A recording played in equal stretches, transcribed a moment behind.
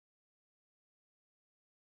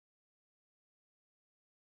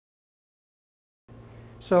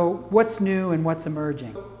So what's new and what's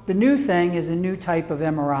emerging? The new thing is a new type of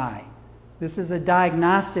MRI. This is a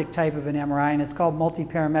diagnostic type of an MRI, and it's called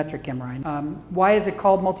multiparametric MRI. Why is it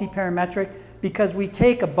called multiparametric? Because we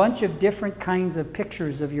take a bunch of different kinds of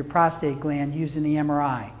pictures of your prostate gland using the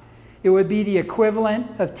MRI. It would be the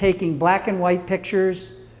equivalent of taking black and white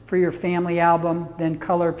pictures for your family album, then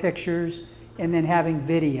color pictures, and then having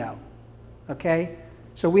video, okay?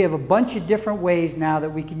 So we have a bunch of different ways now that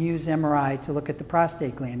we can use MRI to look at the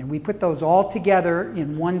prostate gland, and we put those all together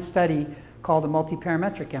in one study called a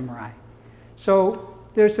multiparametric MRI. So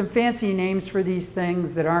there's some fancy names for these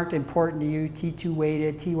things that aren't important to you, T2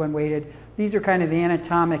 weighted, T1 weighted. These are kind of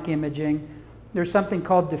anatomic imaging. There's something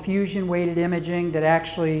called diffusion weighted imaging that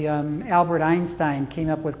actually Albert Einstein came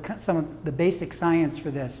up with some of the basic science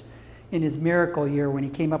for this in his miracle year when he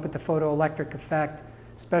came up with the photoelectric effect,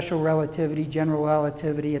 special relativity, general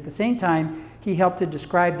relativity. At the same time, he helped to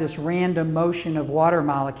describe this random motion of water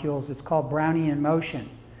molecules. It's called Brownian motion.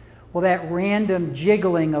 Well, that random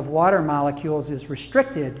jiggling of water molecules is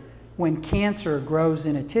restricted when cancer grows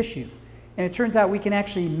in a tissue. And it turns out we can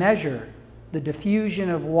actually measure the diffusion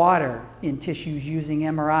of water in tissues using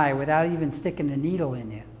MRI without even sticking a needle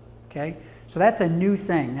in you, okay? So that's a new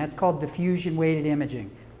thing. That's called diffusion weighted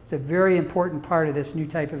imaging. It's a very important part of this new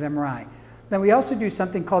type of MRI. Then we also do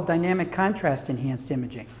something called dynamic contrast enhanced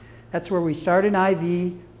imaging. That's where we start an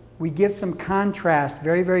IV, we give some contrast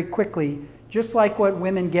very, very quickly, just like what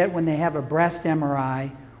women get when they have a breast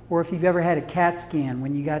MRI, or if you've ever had a CAT scan,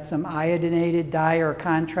 when you got some iodinated dye or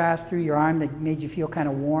contrast through your arm that made you feel kind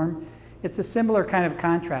of warm. It's a similar kind of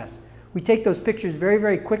contrast. We take those pictures very,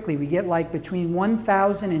 very quickly. We get like between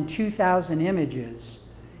 1,000 and 2,000 images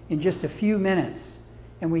in just a few minutes,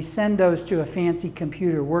 and we send those to a fancy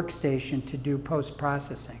computer workstation to do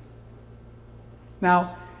post-processing.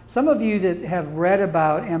 Now, some of you that have read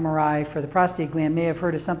about MRI for the prostate gland may have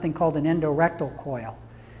heard of something called an endorectal coil.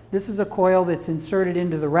 This is a coil that's inserted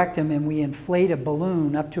into the rectum, and we inflate a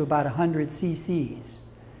balloon up to about 100 cc's.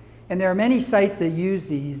 And there are many sites that use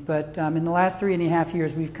these, but in the last 3.5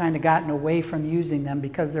 years, we've kind of gotten away from using them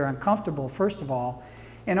because they're uncomfortable, first of all.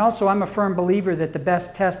 And also, I'm a firm believer that the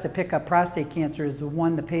best test to pick up prostate cancer is the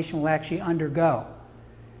one the patient will actually undergo.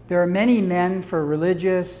 There are many men, for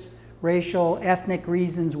religious, racial, ethnic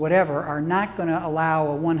reasons, whatever, are not going to allow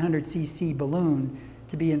a 100 cc balloon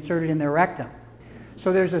to be inserted in their rectum.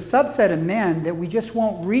 So there's a subset of men that we just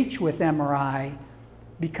won't reach with MRI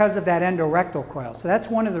because of that endorectal coil. So that's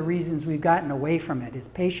one of the reasons we've gotten away from it, is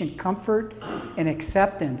patient comfort and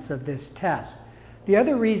acceptance of this test. The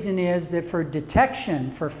other reason is that for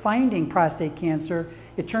detection, for finding prostate cancer,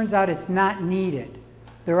 it turns out it's not needed.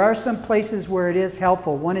 There are some places where it is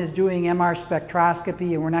helpful. One is doing MR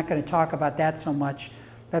spectroscopy, and we're not going to talk about that so much.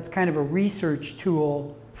 That's kind of a research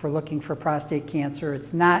tool for looking for prostate cancer.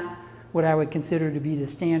 It's not what I would consider to be the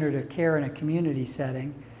standard of care in a community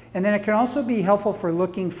setting. And then it can also be helpful for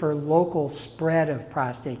looking for local spread of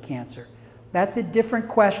prostate cancer. That's a different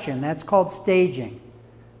question. That's called staging.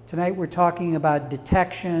 Tonight we're talking about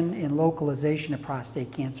detection and localization of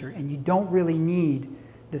prostate cancer, and you don't really need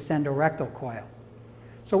this endorectal coil.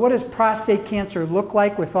 So what does prostate cancer look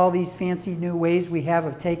like with all these fancy new ways we have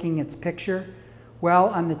of taking its picture? Well,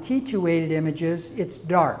 on the T2 weighted images, it's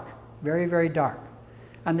dark, very, very dark.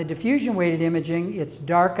 On the diffusion weighted imaging, it's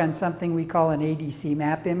dark on something we call an ADC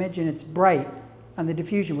map image, and it's bright on the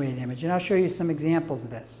diffusion weighted image. And I'll show you some examples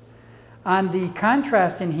of this. On the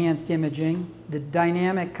contrast enhanced imaging, the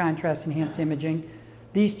dynamic contrast enhanced imaging,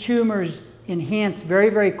 these tumors enhance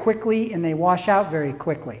very, very quickly, and they wash out very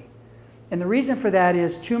quickly. And the reason for that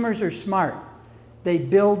is tumors are smart. They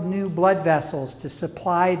build new blood vessels to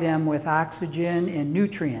supply them with oxygen and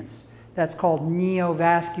nutrients. That's called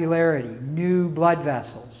neovascularity, new blood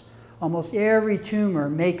vessels. Almost every tumor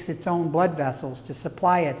makes its own blood vessels to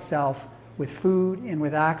supply itself with food and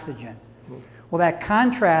with oxygen. Well, that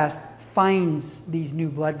contrast finds these new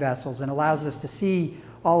blood vessels and allows us to see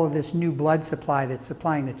all of this new blood supply that's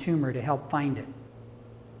supplying the tumor to help find it.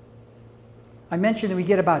 I mentioned that we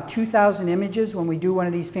get about 2,000 images when we do one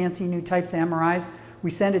of these fancy new types of MRIs. We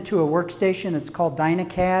send it to a workstation that's called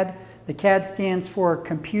DynaCAD. The CAD stands for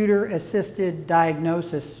Computer-Assisted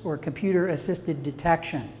Diagnosis or Computer-Assisted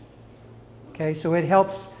Detection. Okay, so it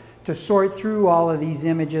helps to sort through all of these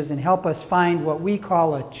images and help us find what we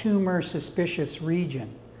call a tumor-suspicious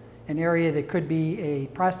region, an area that could be a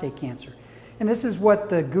prostate cancer. And this is what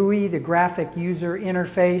the GUI, the graphic user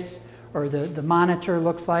interface, or the monitor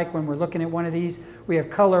looks like when we're looking at one of these. We have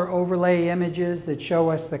color overlay images that show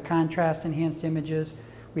us the contrast enhanced images.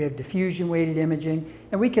 We have diffusion weighted imaging,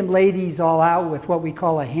 and we can lay these all out with what we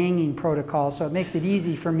call a hanging protocol, so it makes it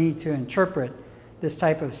easy for me to interpret this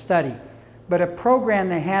type of study. But a program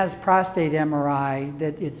that has prostate MRI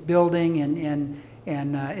that it's building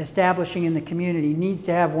and establishing in the community needs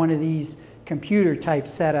to have one of these computer type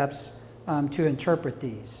setups to interpret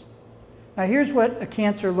these. Now here's what a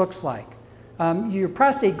cancer looks like. Your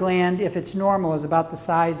prostate gland, if it's normal, is about the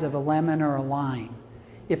size of a lemon or a lime.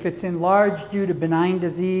 If it's enlarged due to benign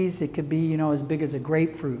disease, it could be, as big as a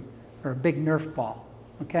grapefruit or a big Nerf ball,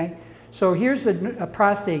 okay? So here's a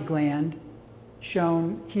prostate gland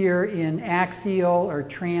shown here in axial or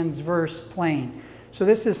transverse plane. So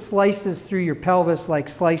this is slices through your pelvis like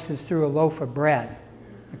slices through a loaf of bread,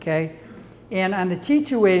 okay? And on the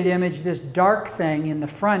T2 weighted image, this dark thing in the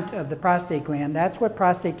front of the prostate gland, that's what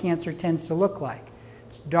prostate cancer tends to look like.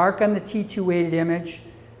 It's dark on the T2 weighted image.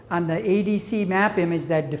 On the ADC map image,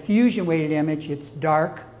 that diffusion weighted image, it's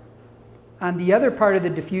dark. On the other part of the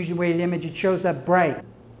diffusion weighted image, it shows up bright.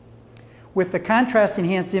 With the contrast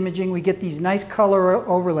enhanced imaging, we get these nice color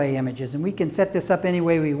overlay images, and we can set this up any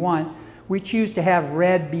way we want. We choose to have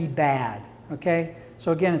red be bad, okay?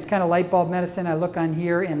 So again, it's kind of light bulb medicine. I look on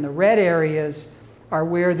here, and the red areas are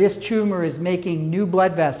where this tumor is making new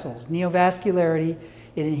blood vessels, neovascularity.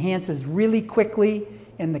 It enhances really quickly,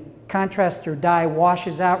 and the contrast or dye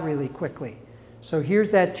washes out really quickly. So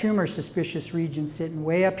here's that tumor suspicious region sitting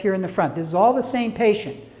way up here in the front. This is all the same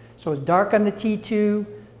patient. So it's dark on the T2,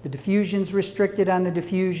 the diffusion's restricted on the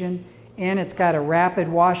diffusion, and it's got a rapid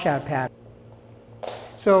washout pattern.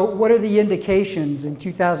 So what are the indications in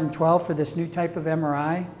 2012 for this new type of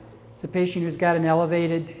MRI? It's a patient who's got an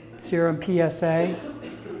elevated serum PSA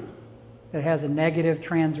that has a negative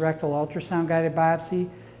transrectal ultrasound guided biopsy.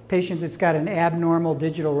 Patient that's got an abnormal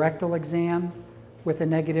digital rectal exam with a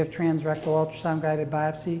negative transrectal ultrasound guided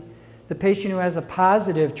biopsy. The patient who has a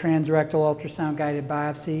positive transrectal ultrasound guided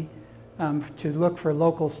biopsy to look for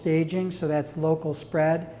local staging, so that's local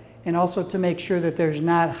spread, and also to make sure that there's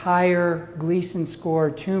not higher Gleason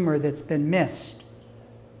score tumor that's been missed,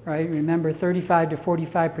 right? Remember, 35 to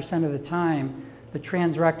 45% of the time, the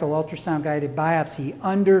transrectal ultrasound guided biopsy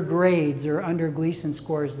undergrades or under Gleason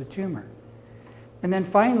scores the tumor. And then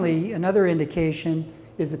finally, another indication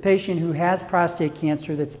is a patient who has prostate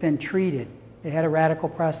cancer that's been treated. They had a radical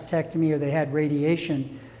prostatectomy or they had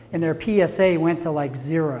radiation, and their PSA went to like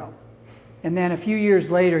 0. And then a few years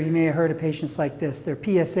later, you may have heard of patients like this. Their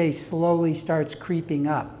PSA slowly starts creeping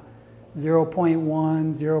up, 0.1,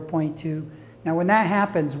 0.2. Now, when that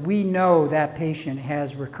happens, we know that patient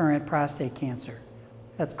has recurrent prostate cancer.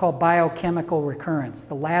 That's called biochemical recurrence.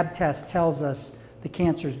 The lab test tells us the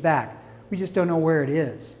cancer's back. We just don't know where it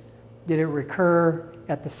is. Did it recur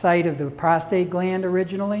at the site of the prostate gland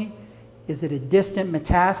originally? Is it a distant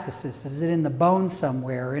metastasis? Is it in the bone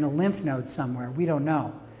somewhere or in a lymph node somewhere? We don't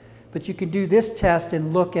know. But you can do this test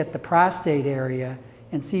and look at the prostate area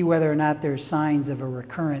and see whether or not there's signs of a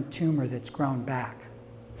recurrent tumor that's grown back.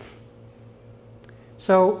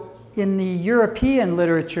 So in the European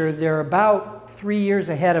literature, they're about 3 years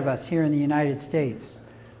ahead of us here in the United States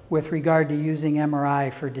with regard to using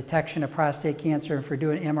MRI for detection of prostate cancer and for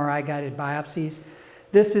doing MRI-guided biopsies.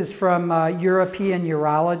 This is from European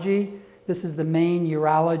Urology. This is the main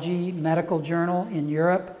urology medical journal in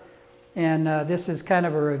Europe. And this is kind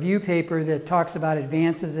of a review paper that talks about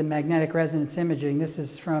advances in magnetic resonance imaging. This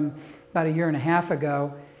is from about 1.5 years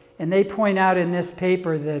ago. And they point out in this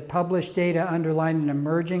paper that published data underline an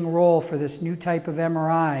emerging role for this new type of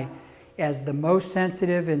MRI as the most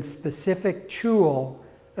sensitive and specific tool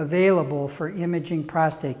available for imaging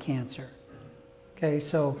prostate cancer. Okay,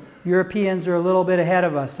 so Europeans are a little bit ahead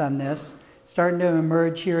of us on this, starting to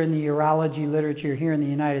emerge here in the urology literature here in the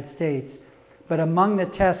United States. But among the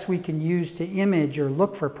tests we can use to image or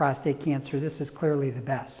look for prostate cancer, this is clearly the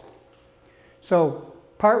best. So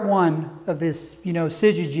part one of this,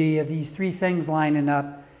 syzygy of these three things lining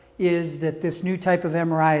up is that this new type of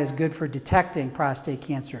MRI is good for detecting prostate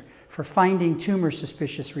cancer, for finding tumor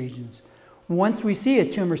suspicious regions. Once we see a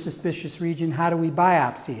tumor suspicious region, how do we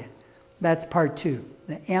biopsy it? That's part two,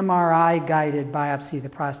 the MRI guided biopsy of the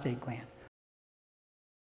prostate gland.